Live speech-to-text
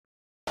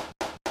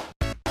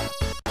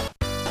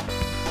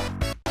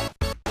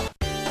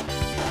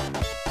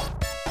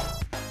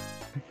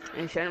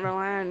You shouldn't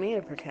rely on me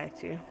to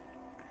protect you.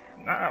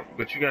 Nah,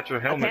 but you got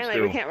your helmet Apparently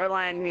still. we can't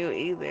rely on you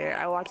either.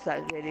 I watched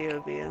that video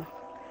of you.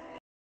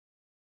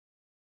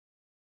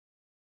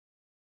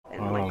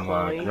 And Oh like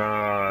Chloe, my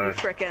god. you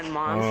freaking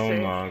monster.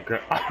 Oh my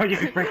god. Oh, you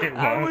freaking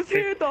monster. I was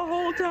here the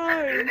whole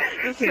time.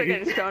 Just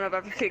freaking showing up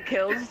after she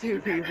kills 2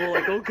 people.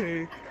 Like,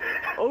 okay.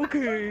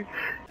 Okay.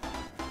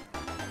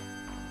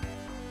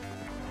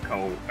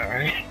 Cold,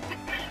 alright?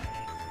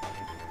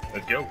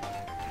 Let's go.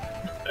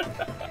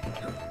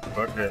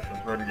 Fuck that.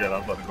 Let's run together.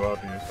 I'm about to go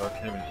out there and start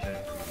killing shit.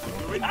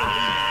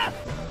 Ah!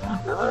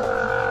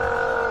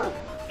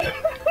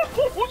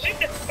 She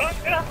just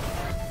fucked up.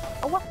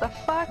 Oh, what the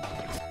fuck?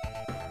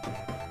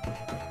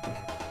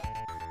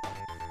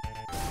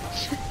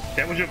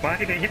 That was your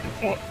body that hit the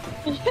floor.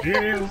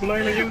 Yeah, it was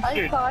laying your I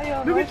shit. saw you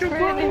on Look my at your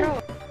screen. body.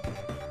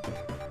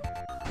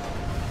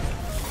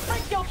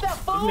 Break yourself,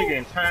 fool! This nigga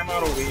in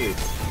timeout over here.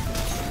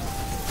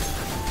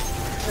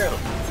 Get him.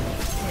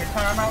 You in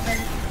timeout,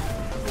 nigga?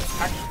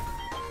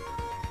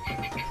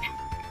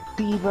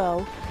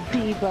 Debo.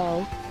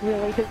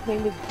 Really? His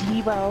name is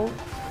Debo?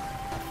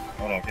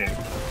 Hold on, kid.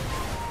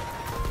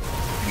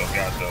 You must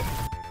got something.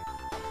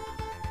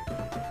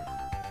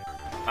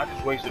 I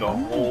just wasted a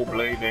whole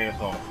blade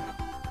dance on him.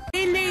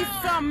 He needs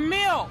some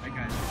milk!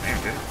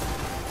 Damn, dude.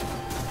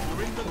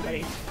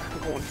 Somebody, I'm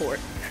going for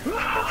it.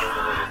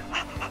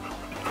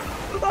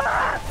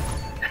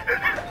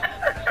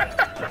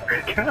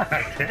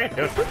 God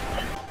damn.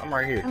 I'm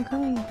right here. I'm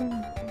coming.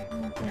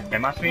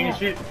 Am I seeing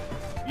shit?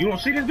 You don't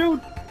see this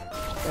dude?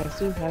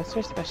 Super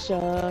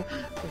special.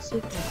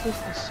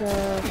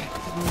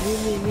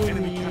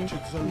 Enemy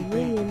captured zone B.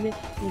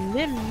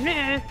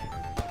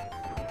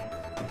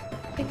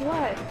 Think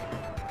what?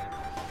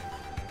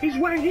 He's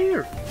right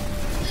here.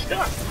 He's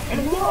stuck.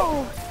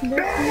 No, there's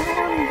no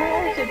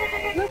one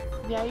there. Look,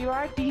 yeah, you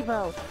are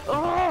Devo.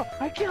 Oh,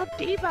 I killed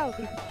Devo.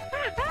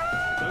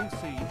 Zone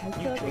C. I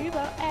killed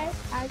Devo. Hey,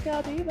 I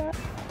killed Devo.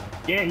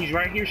 Yeah, he's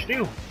right here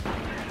still.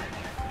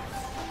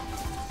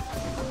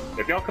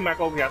 If y'all come back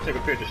over here, I'll take a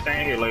picture.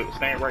 Stand here, like,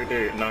 stand right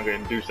there, Nunga,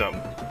 and do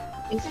something.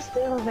 Is he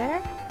still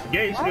there?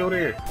 Yeah, he's still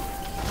there.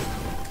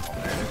 Oh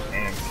man, this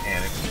damn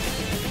mechanic.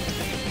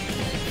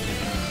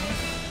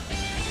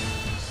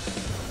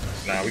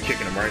 Nah, we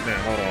kicking him right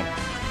now. Hold on.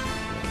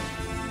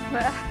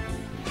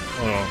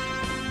 Hold on.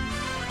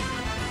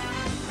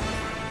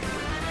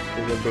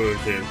 Where's the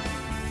bullshit?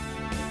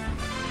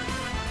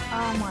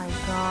 Oh my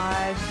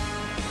gosh.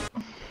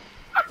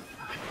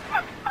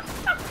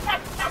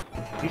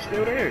 He's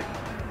still there.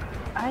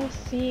 I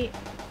see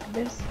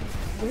this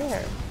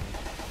where?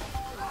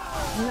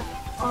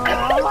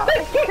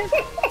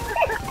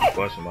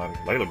 Bust somebody.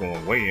 Layla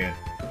going way in.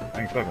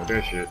 I ain't fucking with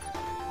that shit.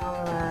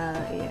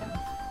 Yeah.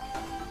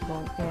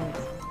 Going in.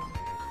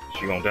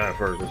 She gonna die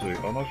first. Let's see.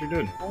 Oh no, she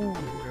didn't. Ooh.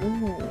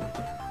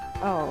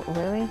 Oh,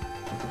 really?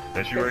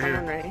 That's you right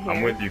here? Right here.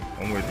 I'm with you.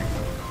 I'm with you.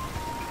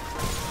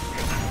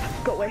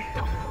 Go away.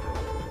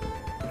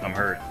 I'm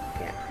hurt.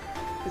 Yeah.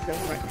 Just go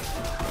right.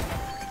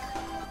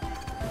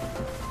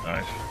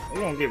 Nice. You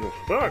don't give a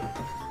fuck.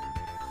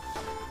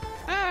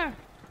 Ah!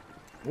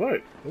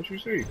 What? What you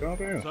see? Calm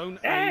down. Zone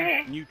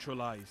A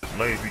neutralized.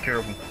 Blaze, be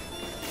careful.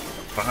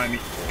 Behind me.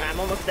 I'm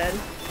almost dead.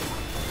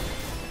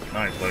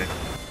 Nice, Blaze.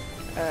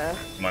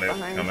 Somebody else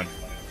is behind. coming.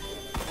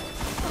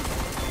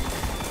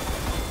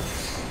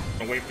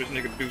 I'm waiting for this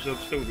nigga to do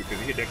something stupid because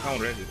he hit that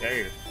corner. That's his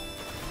ass.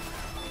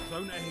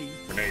 Zone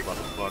A. Grenade about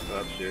to fuck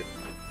up shit.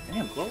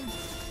 Damn, Chloe.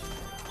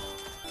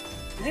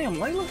 Damn,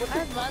 Layla. What I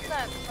love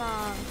that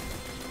song.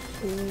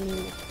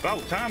 Ooh.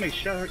 about time they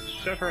shut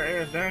her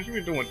ass down? She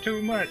was doing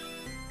too much.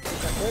 Is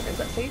that good? Is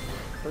that safe?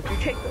 Don't you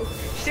take those?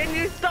 Shouldn't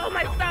you stole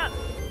my stuff?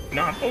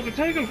 Nah, I'm supposed to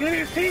take him. Get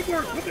his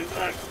teamwork. What the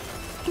fuck?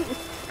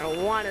 I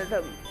wanted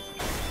them.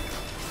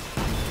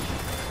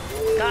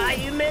 God,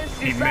 you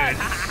missed. You He suck.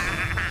 missed.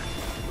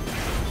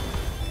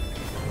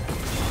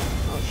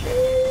 Oh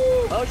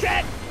shit. Oh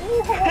shit.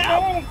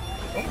 Help!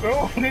 Don't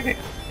go, nigga.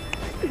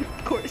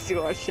 Of course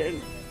you are,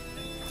 shit.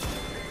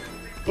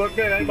 Fuck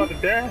that. I ain't about to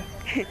die.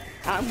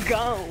 I'm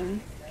gone.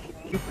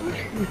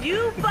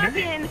 You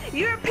fucking,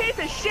 you're a piece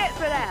of shit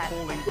for that.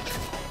 Falling.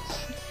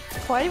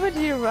 Why would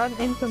you run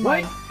into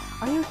What? my...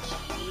 Are you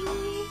kidding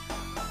me?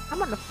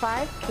 I'm on a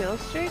 5-kill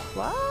streak?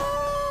 What?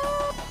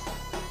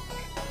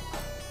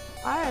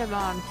 I am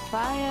on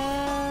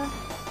fire.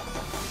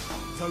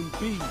 Zone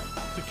B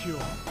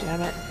secure.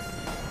 Damn it.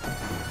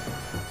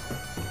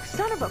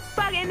 Son of a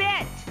fucking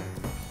bitch!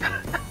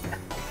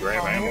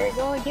 Grab Here we ammo.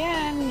 go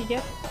again. You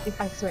get...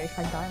 If I swear, if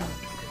I die,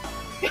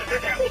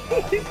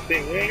 This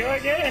thing, here we go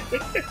again.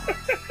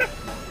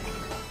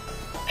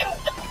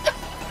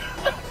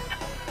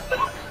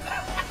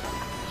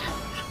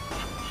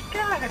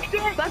 God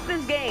damn. Fuck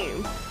this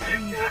game.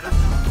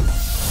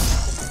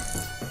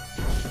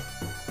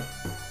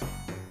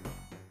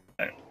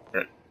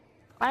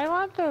 I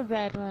want the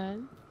red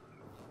one.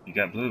 You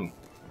got blue.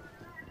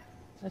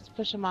 Let's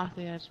push him off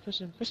the edge. Push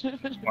him.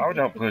 Why would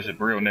y'all push a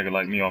real nigga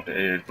like me off the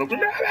edge?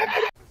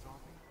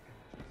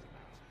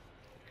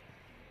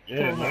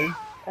 Yeah, man.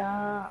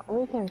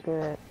 We can do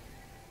it.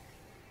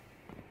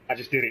 I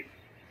just did it.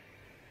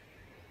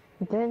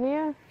 Didn't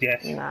you?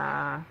 Yes.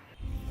 Nah.